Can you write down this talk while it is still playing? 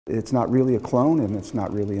It's not really a clone, and it's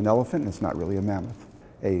not really an elephant, and it's not really a mammoth.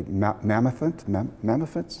 A mammoth.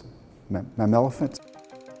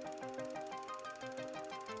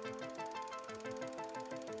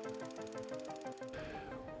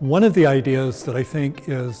 One of the ideas that I think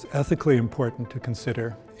is ethically important to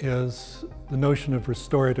consider is the notion of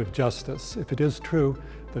restorative justice. If it is true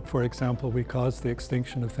that, for example, we caused the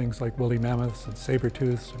extinction of things like woolly mammoths and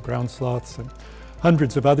saber-tooths and ground sloths and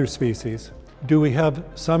hundreds of other species, do we have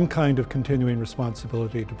some kind of continuing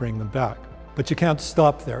responsibility to bring them back? But you can't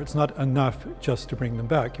stop there. It's not enough just to bring them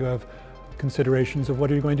back. You have considerations of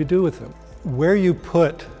what are you going to do with them. Where you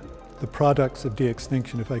put the products of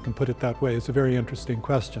de-extinction, if I can put it that way, is a very interesting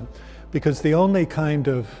question, because the only kind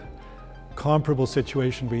of comparable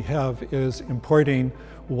situation we have is importing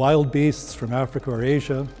wild beasts from Africa or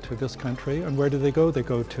Asia to this country. And where do they go? They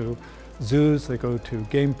go to zoos, they go to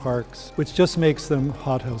game parks, which just makes them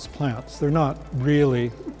hothouse plants. They're not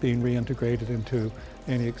really being reintegrated into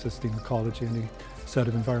any existing ecology, any set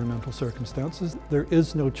of environmental circumstances. There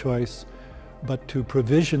is no choice but to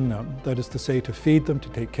provision them, that is to say, to feed them, to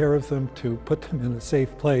take care of them, to put them in a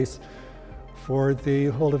safe place for the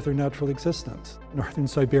whole of their natural existence. Northern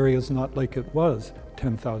Siberia is not like it was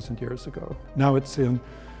 10,000 years ago. Now it's in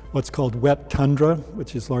what's called wet tundra,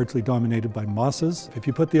 which is largely dominated by mosses. If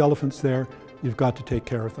you put the elephants there, you've got to take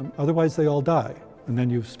care of them. Otherwise they all die. And then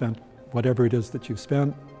you've spent whatever it is that you've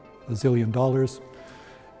spent, $1 zillion,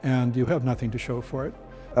 and you have nothing to show for it.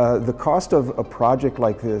 The cost of a project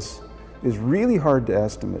like this is really hard to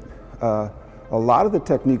estimate. A lot of the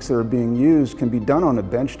techniques that are being used can be done on a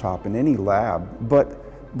benchtop in any lab, but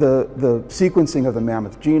the sequencing of the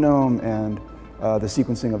mammoth genome and the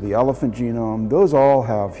sequencing of the elephant genome, those all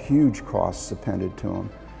have huge costs appended to them.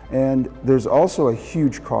 And there's also a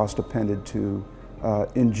huge cost appended to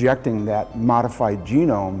injecting that modified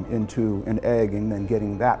genome into an egg and then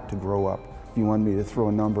getting that to grow up. If you want me to throw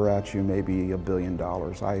a number at you, maybe $1 billion.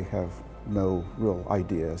 I have no real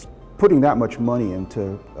ideas. Putting that much money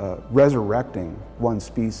into resurrecting one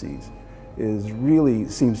species really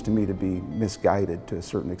seems to me to be misguided to a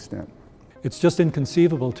certain extent. It's just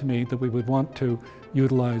inconceivable to me that we would want to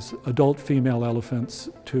utilize adult female elephants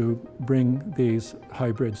to bring these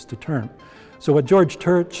hybrids to term. So what George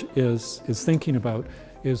Church is thinking about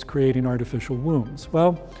is creating artificial wombs.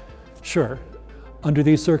 Well, sure. Under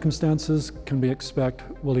these circumstances, can we expect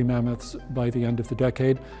woolly mammoths by the end of the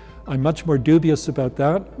decade? I'm much more dubious about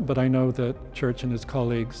that, but I know that Church and his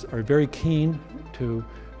colleagues are very keen to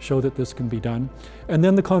show that this can be done. And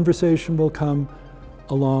then the conversation will come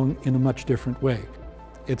along in a much different way.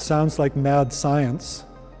 It sounds like mad science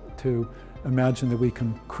to imagine that we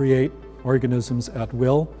can create organisms at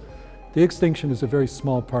will. De-extinction is a very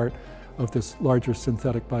small part of this larger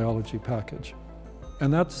synthetic biology package.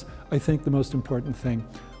 And that's, I think, the most important thing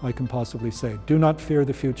I can possibly say. Do not fear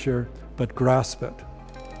the future, but grasp it.